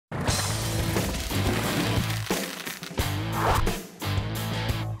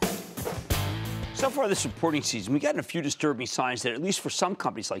far this reporting season, we've gotten a few disturbing signs that, at least for some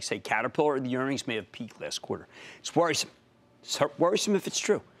companies, like, say, Caterpillar, the earnings may have peaked last quarter. It's worrisome. It's worrisome if it's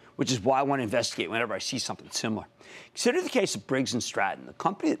true, which is why I want to investigate whenever I see something similar. Consider the case of Briggs Stratton, the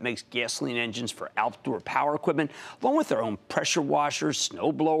company that makes gasoline engines for outdoor power equipment, along with their own pressure washers,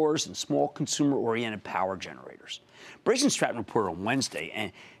 snow blowers, and small consumer-oriented power generators. Briggs Stratton reported on Wednesday,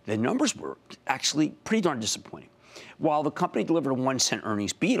 and the numbers were actually pretty darn disappointing. While the company delivered a 1-cent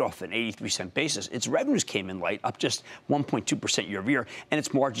earnings beat off an 83-cent basis, its revenues came in light, up just 1.2% year-over-year, and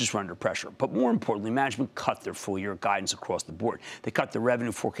its margins were under pressure. But more importantly, management cut their full-year guidance across the board. They cut their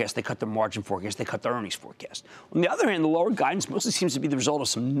revenue forecast, they cut their margin forecast, they cut their earnings forecast. On the other hand, the lower guidance mostly seems to be the result of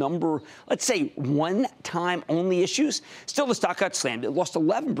some let's say, one-time only issues. Still, the stock got slammed. It lost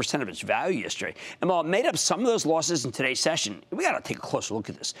 11% of its value yesterday. And while it made up some of those losses in today's session, we got to take a closer look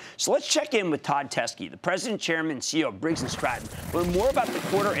at this. So let's check in with Todd Teske, the president, chairman, and CEO of Briggs Stratton. Learn more about the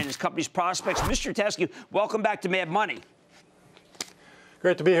quarter and his company's prospects. Mr. Teske, welcome back to Mad Money.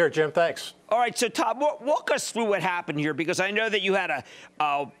 Great to be here, Jim. Thanks. All right, so Todd, walk us through what happened here, because I know that you had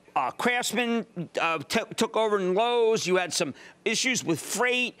Craftsman took over in Lowe's. You had some issues with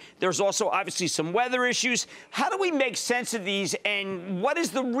freight. There's also obviously some weather issues. How do we make sense of these, and what is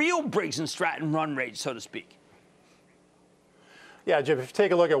the real Briggs Stratton run rate, so to speak? Yeah, Jim, if you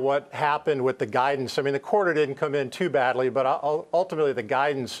take a look at what happened with the guidance, I mean, the quarter didn't come in too badly, but ultimately the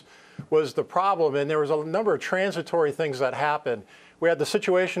guidance was the problem, and there was a number of transitory things that happened. We had the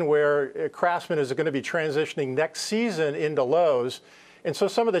situation where Craftsman is going to be transitioning next season into Lowe's, and so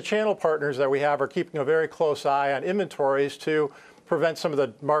some of the channel partners that we have are keeping a very close eye on inventories to prevent some of the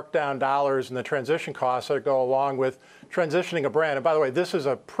markdown dollars and the transition costs that go along with transitioning a brand. And by the way, this is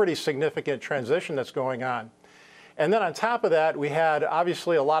a pretty significant transition that's going on. And then on top of that, we had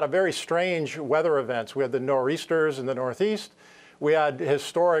obviously a lot of very strange weather events. We had the nor'easters in the Northeast. We had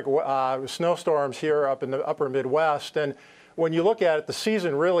historic snowstorms here up in the upper Midwest. And when you look at it, the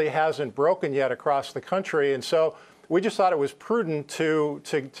season really hasn't broken yet across the country. And so we just thought it was prudent to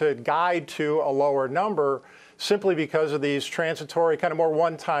guide to a lower number simply because of these transitory, kind of more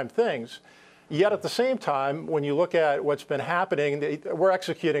one-time things. Yet at the same time, when you look at what's been happening, we're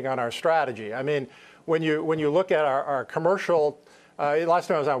executing on our strategy. I mean, when you look at our commercial, last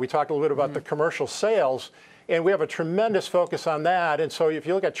time I was on, we talked a little bit about the commercial sales, and we have a tremendous focus on that. And so if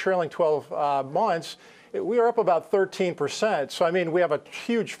you look at trailing 12 months, we are up about 13%. So, I mean, we have a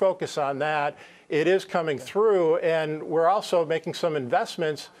huge focus on that. It is coming through, and we're also making some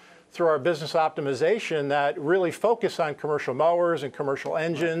investments through our business optimization that really focus on commercial mowers and commercial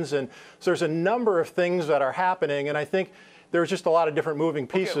engines. And so there's a number of things that are happening, and I think there's just a lot of different moving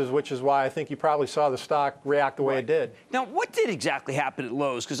pieces, which is why I think you probably saw the stock react the way it did. Now, what did exactly happen at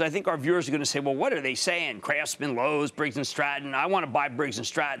Lowe's? Because I think our viewers are going to say, well, what are they saying? Craftsman, Lowe's, Briggs Stratton. I want to buy Briggs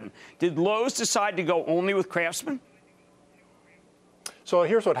Stratton. Did Lowe's decide to go only with Craftsman? So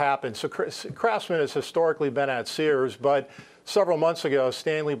here's what happened. So Craftsman has historically been at Sears, but several months ago,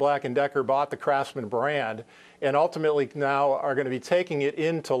 Stanley Black & Decker bought the Craftsman brand and ultimately now are going to be taking it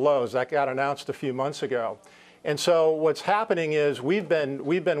into Lowe's. That got announced a few months ago. And so what's happening is we've been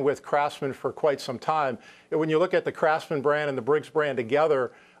with Craftsman for quite some time. And when you look at the Craftsman brand and the Briggs brand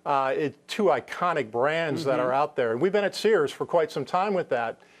together, it's two iconic brands that are out there. And we've been at Sears for quite some time with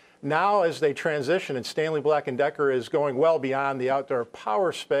that. Now as they transition and Stanley Black & Decker is going well beyond the outdoor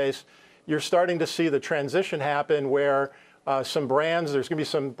power space, you're starting to see the transition happen where there's going to be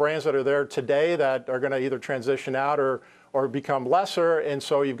some brands that are there today that are going to either transition out or become lesser. And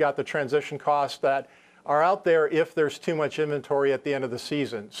so you've got the transition costs that are out there if there's too much inventory at the end of the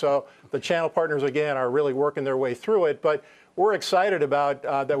season. So the channel partners, again, are really working their way through it. But we're excited about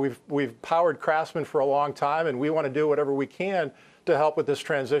that we've powered Craftsman for a long time, and we want to do whatever we can to help with this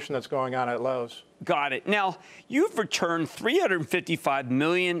transition that's going on at Lowe's. Got it. Now, you've returned $355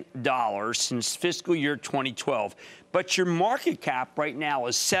 million since fiscal year 2012, but your market cap right now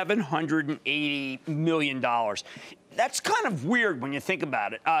is $780 million. That's kind of weird when you think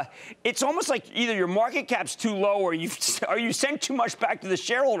about it. It's almost like either your market cap's too low or you sent too much back to the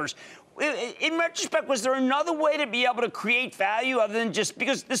shareholders. In retrospect, was there another way to be able to create value other than just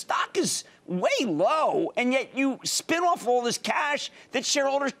because the stock is way low and yet you spin off all this cash that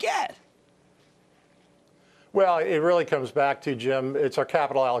shareholders get? Well, it really comes back to, Jim, it's our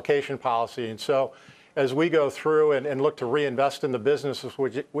capital allocation policy. And so as we go through and look to reinvest in the business,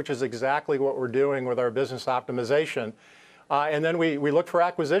 which is exactly what we're doing with our business optimization. And then we look for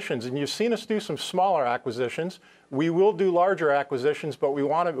acquisitions. And you've seen us do some smaller acquisitions. We will do larger acquisitions, but we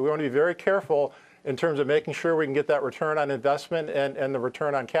want to be very careful in terms of making sure we can get that return on investment and the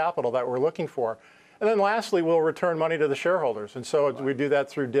return on capital that we're looking for. And then lastly, we'll return money to the shareholders. And so we do that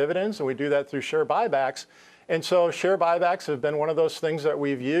through dividends, and we do that through share buybacks. And so share buybacks have been one of those things that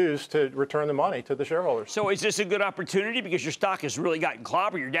we've used to return the money to the shareholders. So is this a good opportunity? Because your stock has really gotten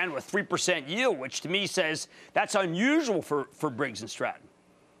clobbered. You're down to a 3% yield, which to me says that's unusual for Briggs Stratton.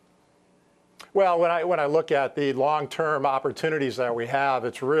 Well, when I look at the long-term opportunities that we have,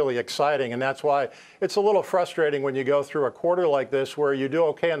 it's really exciting. And that's why it's a little frustrating when you go through a quarter like this where you do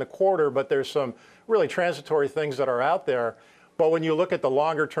okay in the quarter, but there's some really transitory things that are out there. But when you look at the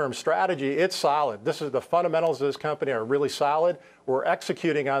longer-term strategy, it's solid. The fundamentals of this company are really solid. We're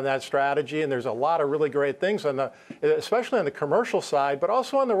executing on that strategy, and there's a lot of really great things especially on the commercial side, but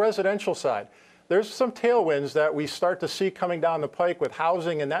also on the residential side. There's some tailwinds that we start to see coming down the pike with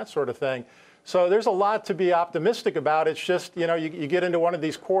housing and that sort of thing. So there's a lot to be optimistic about. It's just, you get into one of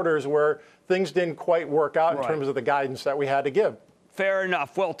these quarters where things didn't quite work out in terms of the guidance that we had to give. Fair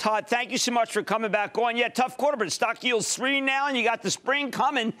enough. Well, Todd, thank you so much for coming back on. Yeah, tough quarter, but stock yield's 3 now, and you got the spring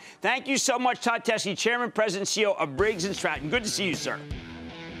coming. Thank you so much, Todd Tessie, Chairman, President, CEO of Briggs & Stratton. Good to see you, sir.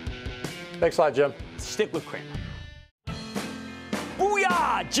 Thanks a lot, Jim. Stick with Cramer.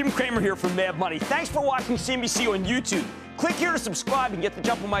 Booyah! Jim Cramer here from Mad Money. Thanks for watching CNBC on YouTube. Click here to subscribe and get the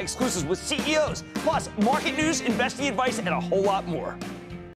jump on my exclusives with CEOs, plus market news, investing advice, and a whole lot more.